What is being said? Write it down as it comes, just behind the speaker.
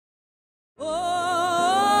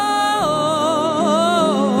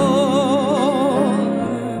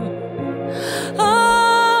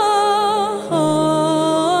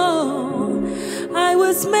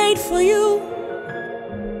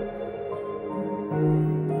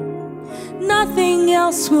nothing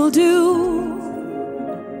else will do.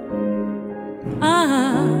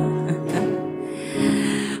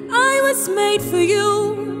 I was made for you,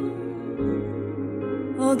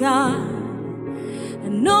 oh God,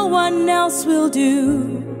 and no one else will do.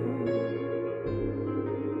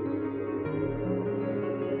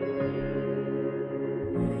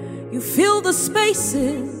 You fill the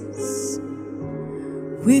spaces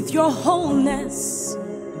with your wholeness.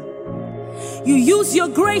 You use your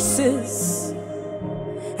graces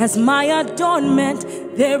as my adornment.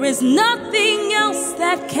 There is nothing else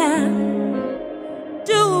that can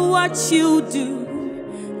do what you do.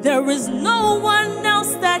 There is no one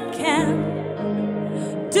else that can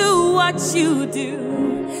do what you do.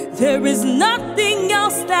 There is nothing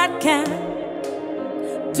else that can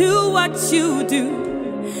do what you do.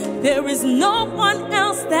 There is no one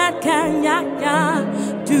else that can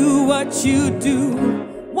do what you do.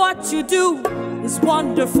 What you do is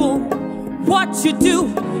wonderful. What you do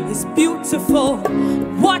is beautiful.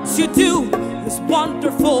 What you do is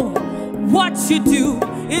wonderful. What you do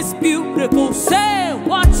is beautiful. Say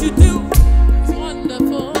what you do is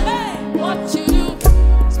wonderful. Hey. What you do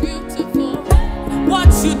is beautiful.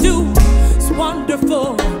 What you do is wonderful.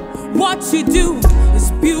 What you do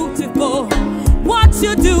is beautiful. What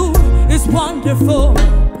you do is wonderful.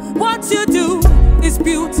 What you do is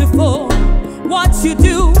beautiful. What you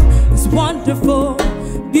do is wonderful,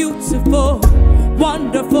 beautiful,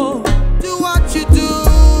 wonderful. Do what you do,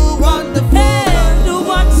 wonderful. Hey, do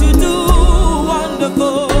what you do,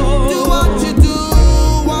 wonderful. Do what you do,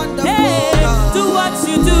 wonderful. Hey, do what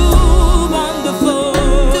you do, wonderful.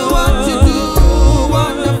 Do what you do,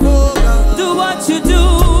 wonderful. Do what you do,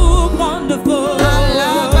 wonderful.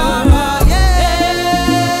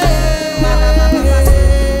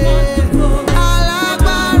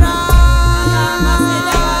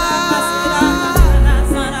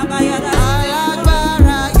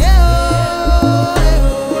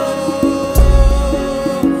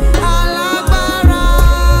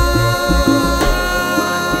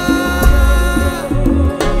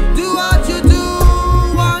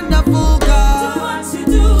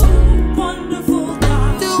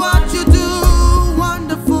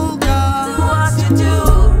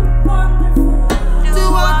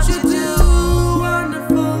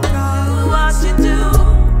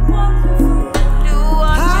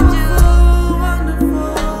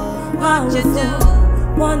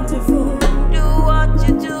 Wonderful. Do what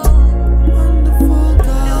you do. Wonderful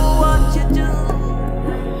God. Do what you do.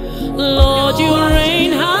 Lord, you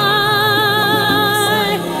reign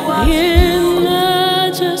high in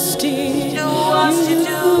majesty. Do what you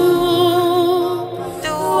do.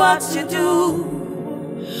 Do what you do.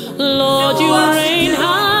 Lord, you reign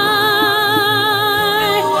high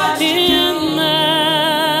in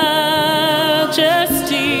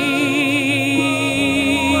majesty.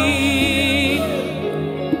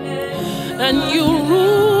 And you rule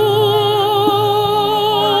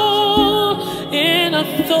in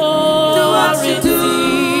authority. Do what you do,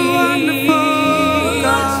 wonderful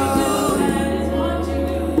God.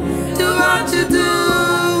 Do what you do,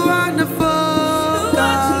 wonderful God.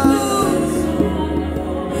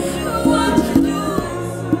 Do what you do.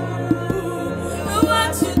 Do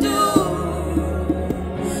what you do.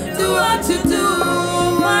 Do what you do,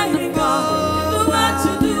 mighty God. Do what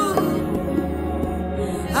you do.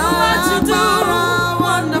 Do what you do,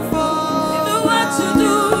 wonderful. Do what you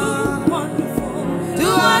do, wonderful. Do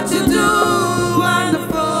what you do,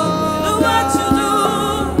 wonderful. Do what you do,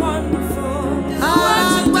 wonderful. Do what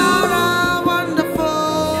you do, wonderful.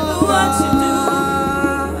 Do what you do.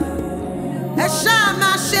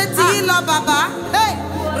 Eshama sheti lo baba. Hey,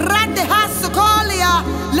 rande hasukolia.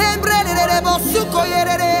 Lembre de bosuko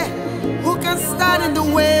yerere. Who can stand in the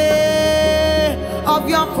way of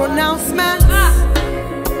your pronouncements?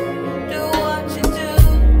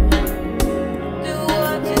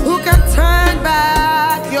 Turn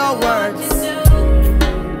back your words.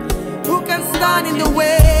 Who can stand in the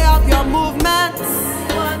way of your movements?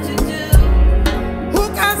 Who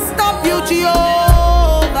can stop you,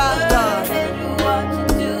 Jehovah God?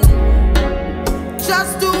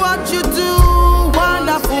 Just do what you do,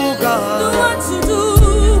 wonderful God. Do what you do,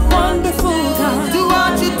 wonderful God. Do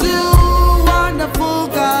what you do, wonderful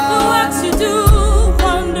God. Do what you do,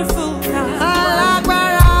 wonderful God.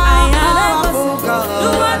 Do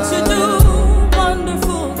what you do,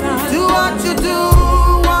 wonderful God. Do what you do,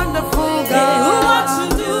 wonderful God. Do what you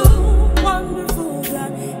do, wonderful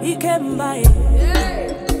God. Ikembaye,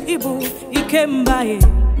 Ibu, Ikembaye,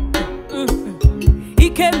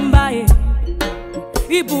 Ikembaye,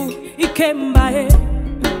 Ibu, Ikembaye,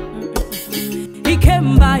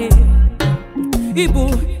 Ikembaye, Ibu,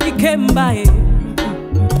 He came by.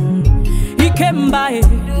 He came by. Do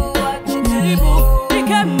what you do. He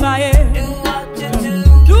came by. Do what you do.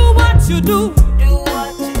 Do what you do. Do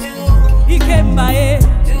what you do. He came by.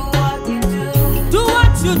 Do what you do. Do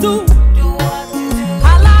what you do. Do what you do.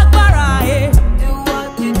 Alagbara. Do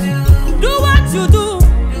what you do. Do what you do.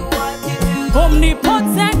 Do what you do.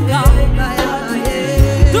 Omnipotent God.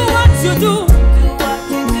 Do what you do. Do what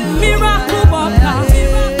you do. Miracle worker.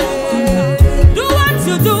 Do what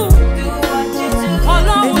you do. Do what you do.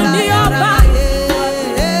 Ọlọ́run ní ọba.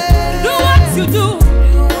 Do what you do.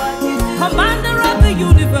 Do what you do. Commander of the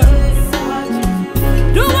universe.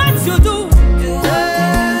 Do what you do.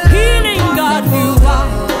 Healing God you are.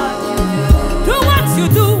 Do what you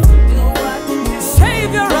do.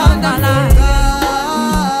 Savior of my life.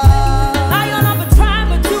 Lion of the tribe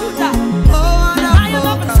of Judah. Lion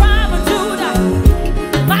of the tribe of Judah.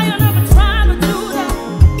 Lion of the tribe of Judah.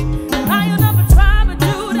 Lion of the tribe of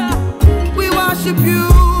Judah. We worship you,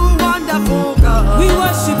 wonderful God. We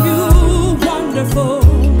worship you, wonderful.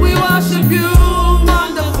 We worship you,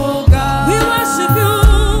 wonderful God. We worship you,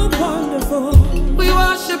 wonderful. We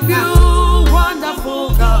worship you, wonderful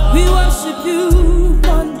God. We worship you,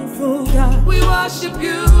 wonderful God. We worship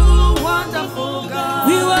you, wonderful God.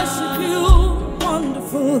 We worship you,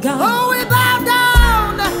 wonderful God. Oh, we bow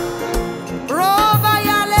down.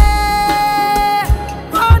 Robayale.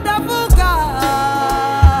 Wonderful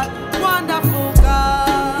God. Wonderful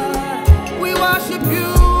God. We worship you,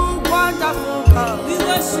 wonderful God. We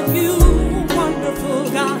worship you, wonderful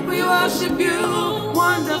God. We worship you,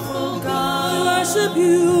 wonderful We God. worship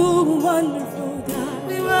you, wonderful God.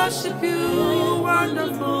 We worship you,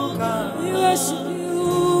 wonderful God. We worship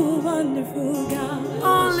you, wonderful God.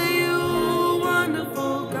 Only you,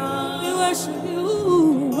 wonderful God. We worship you,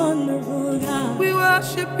 wonderful God. We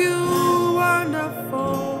worship you,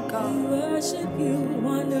 wonderful We God. worship you,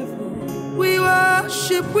 wonderful. We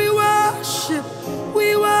worship, we worship,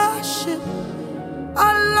 we worship.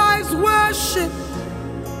 Our lives worship,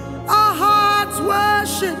 our hearts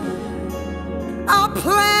worship, our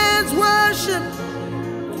plans worship.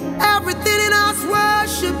 Everything in us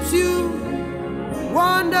worships you,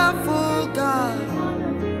 wonderful God.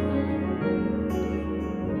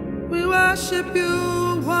 We worship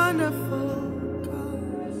you, wonderful